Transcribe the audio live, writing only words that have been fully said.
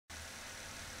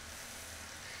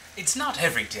It's not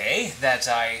every day that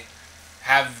I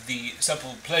have the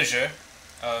supple pleasure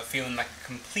of feeling like a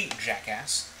complete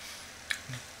jackass.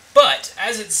 But,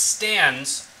 as it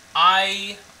stands,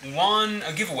 I won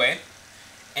a giveaway,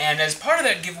 and as part of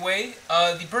that giveaway,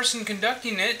 the person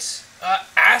conducting it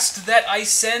asked that I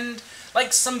send,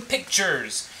 like, some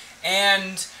pictures,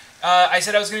 and I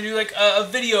said I was going to do, like, a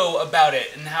video about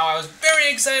it, and how I was very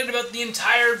excited about the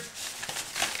entire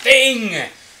thing.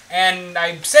 And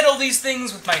I said all these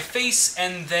things with my face,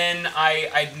 and then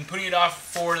I'd been putting it off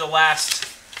for the last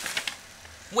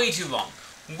way too long.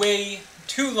 Way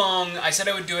too long. I said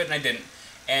I would do it, and I didn't.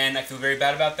 And I feel very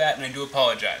bad about that, and I do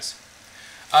apologize.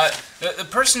 The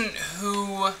person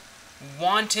who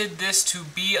wanted this to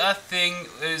be a thing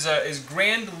is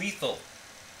Grandlethal.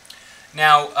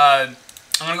 Now, I'm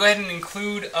going to go ahead and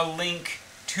include a link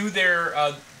to their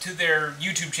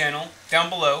YouTube channel down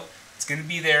below. It's going to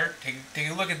be there. Take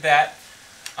a look at that.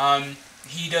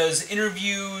 He does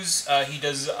interviews. He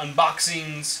does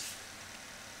unboxings.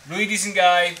 Really decent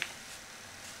guy.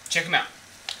 Check him out.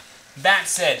 That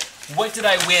said, what did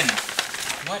I win?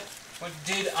 What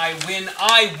did I win?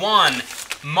 I won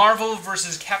Marvel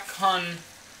vs. Capcom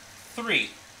 3.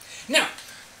 Now,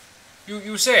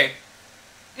 you say,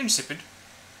 insipid.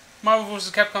 Marvel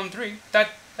vs. Capcom 3? That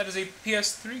is a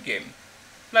PS3 game.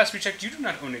 Last we checked, you do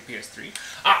not own a PS3.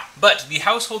 But the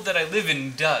household that I live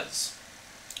in does.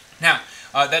 Now,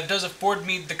 that does afford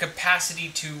me the capacity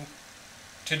to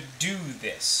do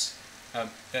this.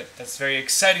 That's very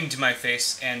exciting to my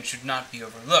face and should not be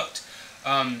overlooked.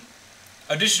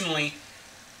 Additionally,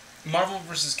 Marvel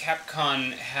vs.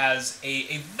 Capcom has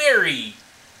a very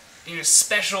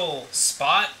special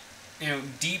spot,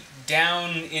 deep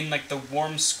down in like the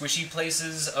warm, squishy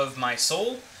places of my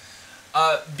soul,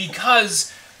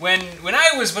 because when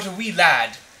I was but a wee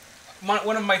lad,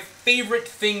 one of my favorite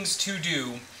things to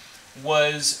do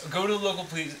was go to the local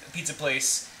pizza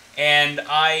place, and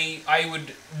I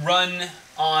would run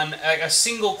on a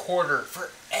single quarter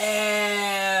forever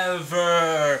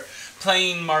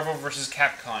playing Marvel vs.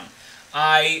 Capcom.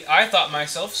 I thought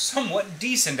myself somewhat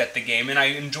decent at the game, and I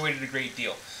enjoyed it a great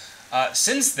deal.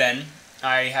 Since then,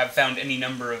 I have found any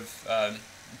number of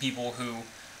people who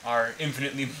are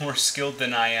infinitely more skilled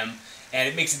than I am, and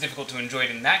it makes it difficult to enjoy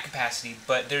it in that capacity,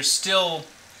 but there's still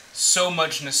so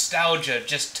much nostalgia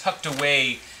just tucked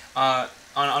away on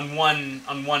one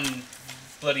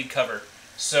bloody cover.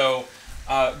 So,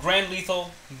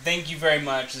 Grandlethal, thank you very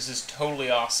much. This is totally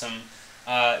awesome.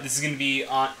 This is going to be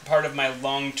part of my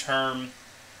long-term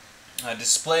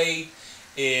display.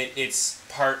 It's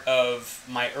part of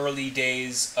my early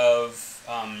days of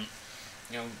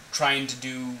trying to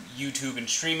do YouTube and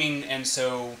streaming, and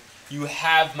so you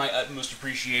have my utmost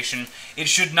appreciation. It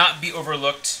should not be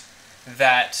overlooked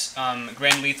that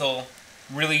Grandlethal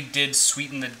really did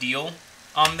sweeten the deal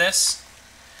on this.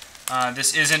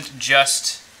 This isn't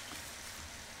just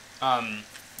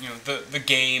the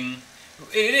game.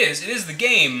 It is the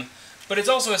game, but it's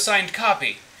also a signed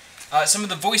copy. Some of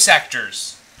the voice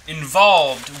actors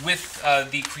involved with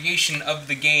the creation of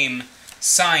the game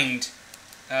signed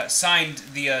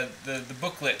the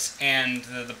booklet and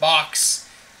the box,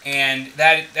 and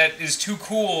that is too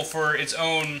cool for its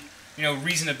own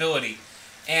reasonability.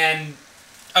 And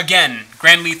again,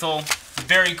 Grandlethal,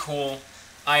 very cool.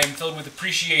 I am filled with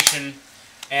appreciation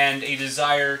and a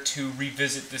desire to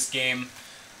revisit this game.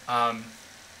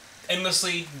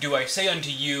 Endlessly do I say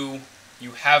unto you,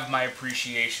 you have my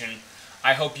appreciation.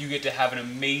 I hope you get to have an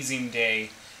amazing day,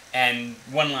 and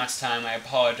one last time, I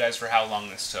apologize for how long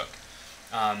this took.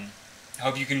 I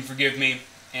hope you can forgive me,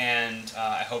 and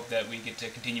I hope that we get to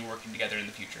continue working together in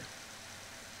the future.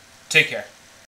 Take care.